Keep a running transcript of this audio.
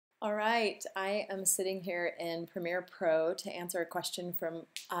All right, I am sitting here in Premiere Pro to answer a question from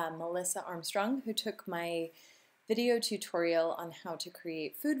Melissa Armstrong, who took my video tutorial on how to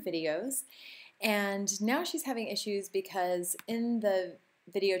create food videos. And now she's having issues because in the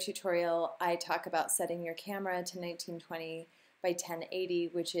video tutorial, I talk about setting your camera to 1920 by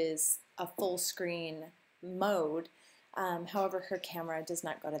 1080, which is a full screen mode. However, her camera does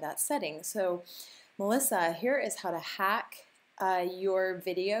not go to that setting. So Melissa, here is how to hack your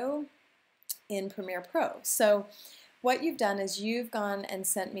video in Premiere Pro. So what you've done is you've gone and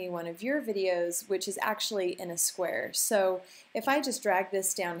sent me one of your videos, which is actually in a square. So if I just drag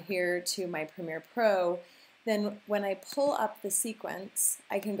this down here to my Premiere Pro, then when I pull up the sequence,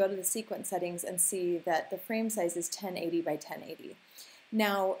 I can go to the sequence settings and see that the frame size is 1080 by 1080.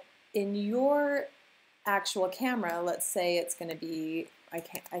 Now, in your actual camera, let's say it's going to be, I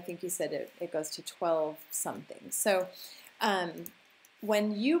think you said it goes to 12 something. So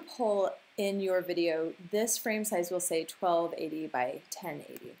when you pull in your video, this frame size will say 1280 by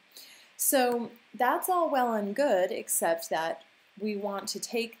 1080. So that's all well and good, except that we want to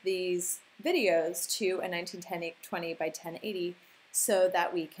take these videos to a 1920 by 1080 so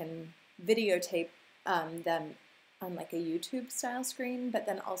that we can videotape them on like a YouTube style screen, but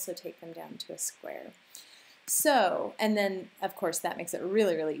then also take them down to a square. So, and then of course that makes it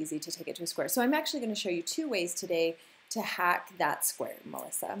really, really easy to take it to a square. So I'm actually going to show you two ways today to hack that square,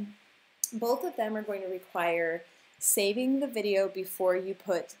 Melissa. Both of them are going to require saving the video before you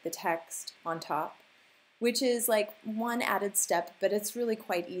put the text on top, which is like one added step, but it's really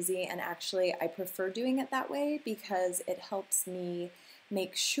quite easy, and actually I prefer doing it that way because it helps me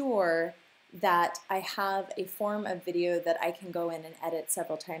make sure that I have a form of video that I can go in and edit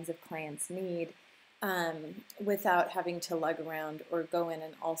several times if clients need without having to lug around or go in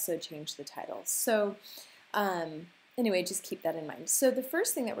and also change the titles. So anyway, just keep that in mind. So the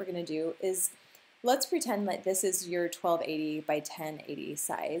first thing that we're going to do is let's pretend that this is your 1280 by 1080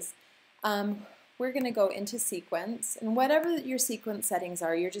 size. We're going to go into sequence, and whatever your sequence settings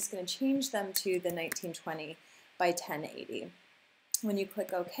are, you're just going to change them to the 1920 by 1080. When you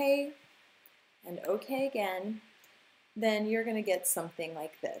click OK and OK again, then you're going to get something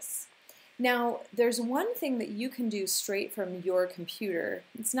like this. Now, there's one thing that you can do straight from your computer.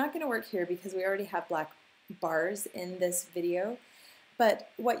 It's not going to work here because we already have black bars in this video, but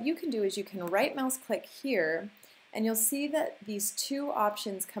what you can do is you can right mouse click here and you'll see that these two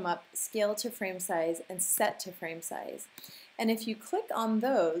options come up, scale to frame size and set to frame size. And if you click on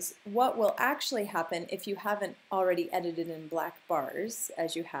those, what will actually happen if you haven't already edited in black bars,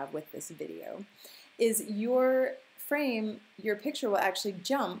 as you have with this video, is your frame, your picture will actually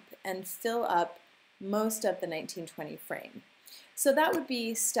jump and fill up most of the 1920 frame. So that would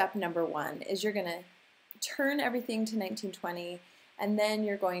be step number one, is you're going to turn everything to 1920, and then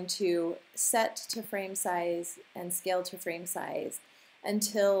you're going to set to frame size and scale to frame size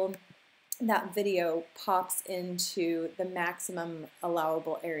until that video pops into the maximum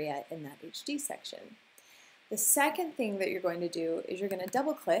allowable area in that HD section. The second thing that you're going to do is you're going to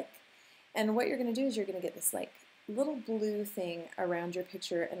double click, and what you're going to do is you're going to get this like little blue thing around your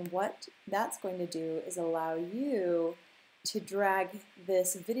picture, and what that's going to do is allow you to drag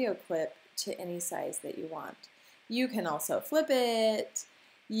this video clip to any size that you want. You can also flip it,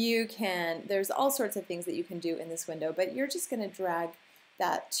 there's all sorts of things that you can do in this window, but you're just going to drag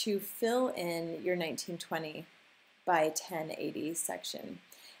that to fill in your 1920 by 1080 section.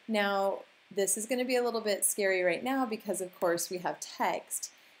 Now, this is going to be a little bit scary right now because of course we have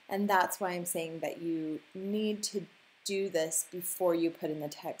text, and that's why I'm saying that you need to do this before you put in the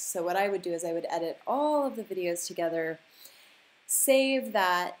text. So what I would do is I would edit all of the videos together, save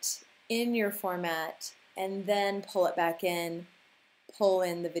that in your format, and then pull it back in, pull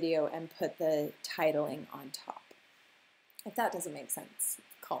in the video, and put the titling on top. If that doesn't make sense,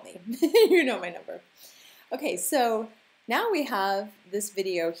 call me. You know my number. Okay, so now we have this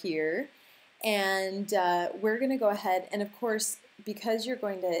video here, and we're going to go ahead and, of course, because you're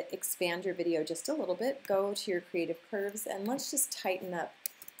going to expand your video just a little bit, go to your creative curves and let's just tighten up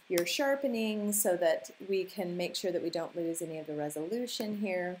your sharpening so that we can make sure that we don't lose any of the resolution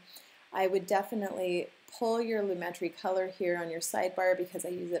here. I would definitely pull your Lumetri color here on your sidebar because I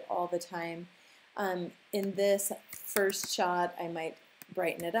use it all the time. In this first shot, I might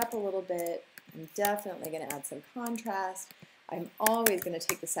brighten it up a little bit. I'm definitely going to add some contrast. I'm always going to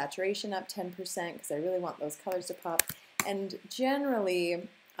take the saturation up 10% because I really want those colors to pop. And generally,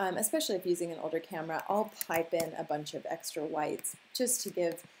 especially if using an older camera, I'll pipe in a bunch of extra whites just to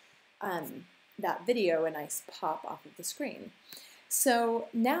give that video a nice pop off of the screen. So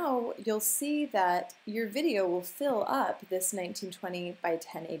now you'll see that your video will fill up this 1920 by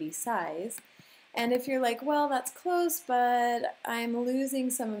 1080 size. And if you're like, well, that's close, but I'm losing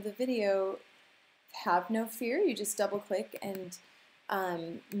some of the video, have no fear. You just double click and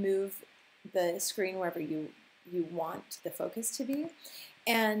move the screen wherever you want the focus to be.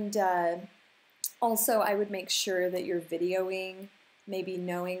 And also, I would make sure that you're videoing, maybe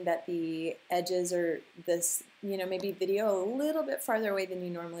knowing that the edges are this, maybe video a little bit farther away than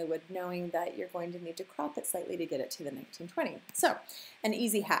you normally would, knowing that you're going to need to crop it slightly to get it to the 1920. So, an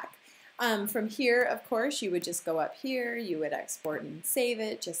easy hack. From here, of course, you would just go up here, you would export and save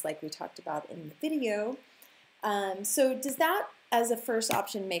it, just like we talked about in the video. So does that, as a first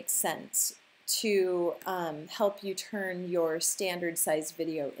option, make sense to help you turn your standard size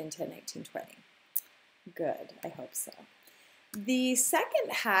video into 1920? Good, I hope so. The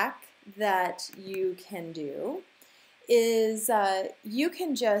second hack that you can do is you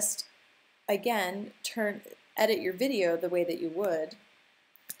can just, again, edit your video the way that you would,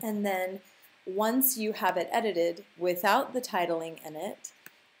 and then once you have it edited without the titling in it,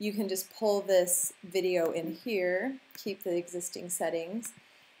 you can just pull this video in here, keep the existing settings,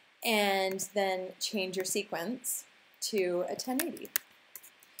 and then change your sequence to a 1080.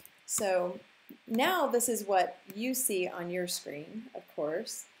 So now this is what you see on your screen, of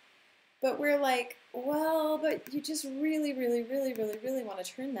course, but we're like, well, but you just really want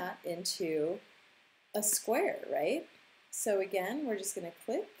to turn that into a square, right? So again, we're just going to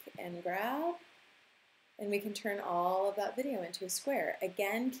click and grab, and we can turn all of that video into a square.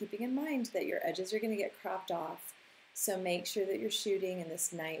 Again, keeping in mind that your edges are going to get cropped off, so make sure that you're shooting in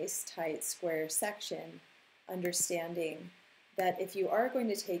this nice, tight, square section, understanding that if you are going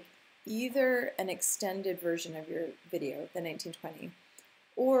to take either an extended version of your video, the 1920,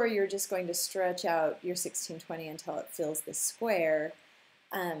 or you're just going to stretch out your 1620 until it fills the square,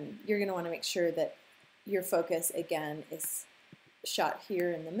 you're going to want to make sure that your focus, again, is shot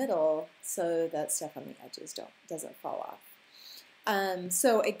here in the middle so that stuff on the edges doesn't fall off.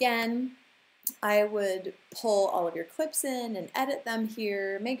 So again, I would pull all of your clips in and edit them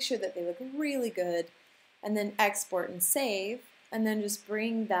here, make sure that they look really good, and then export and save, and then just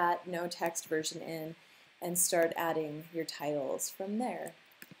bring that no text version in and start adding your titles from there.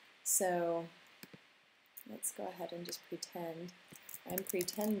 So let's go ahead and just pretend I'm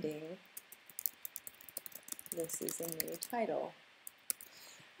pretending this is a new title.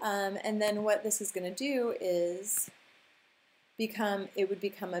 And then what this is going to do is it would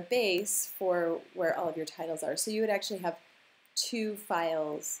become a base for where all of your titles are. So you would actually have two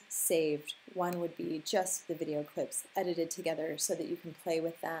files saved. One would be just the video clips edited together so that you can play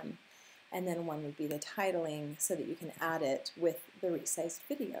with them, and then one would be the titling so that you can add it with the resized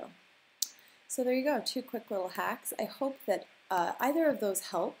video. So there you go, two quick little hacks. I hope that either of those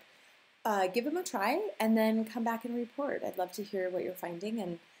help. Give them a try and then come back and report. I'd love to hear what you're finding,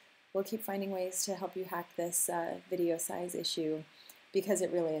 and we'll keep finding ways to help you hack this video size issue, because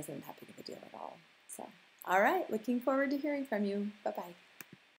it really isn't that big of a deal at all. So, all right, looking forward to hearing from you. Bye-bye.